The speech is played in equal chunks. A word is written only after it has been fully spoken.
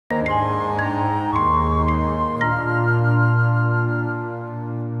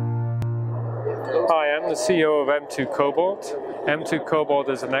Hi, I'm the CEO of M2 Cobalt. M2 Cobalt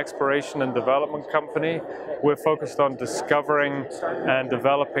is an exploration and development company. We're focused on discovering and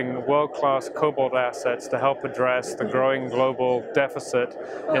developing world-class cobalt assets to help address the growing global deficit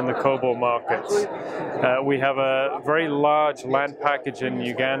in the cobalt markets. We have a very large land package in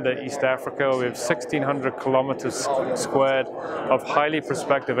Uganda, East Africa. We have 1,600 kilometers squared of highly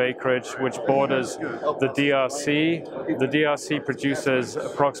prospective acreage which borders the DRC. The DRC produces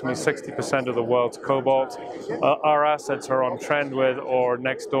approximately 60% of the world's cobalt. Our assets are on trend with or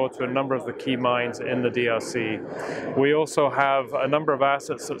next door to a number of the key mines in the DRC. We also have a number of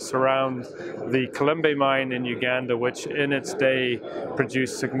assets that surround the Kalimbe mine in Uganda, which in its day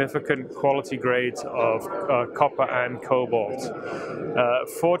produced significant quality grades of copper and cobalt.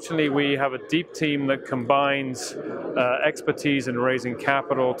 Fortunately, we have a deep team that combines expertise in raising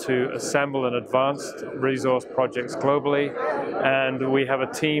capital to assemble and advance resource projects globally, and we have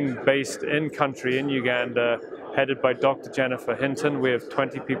a team based in country in Uganda headed by Dr. Jennifer Hinton. We have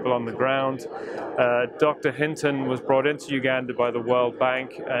 20 people on the ground. Dr. Hinton was brought into Uganda by the World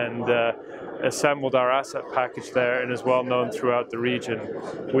Bank and assembled our asset package there and is well known throughout the region.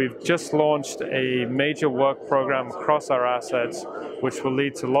 We've just launched a major work program across our assets which will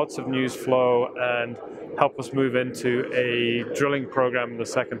lead to lots of news flow and help us move into a drilling program in the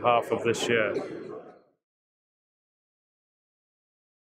second half of this year.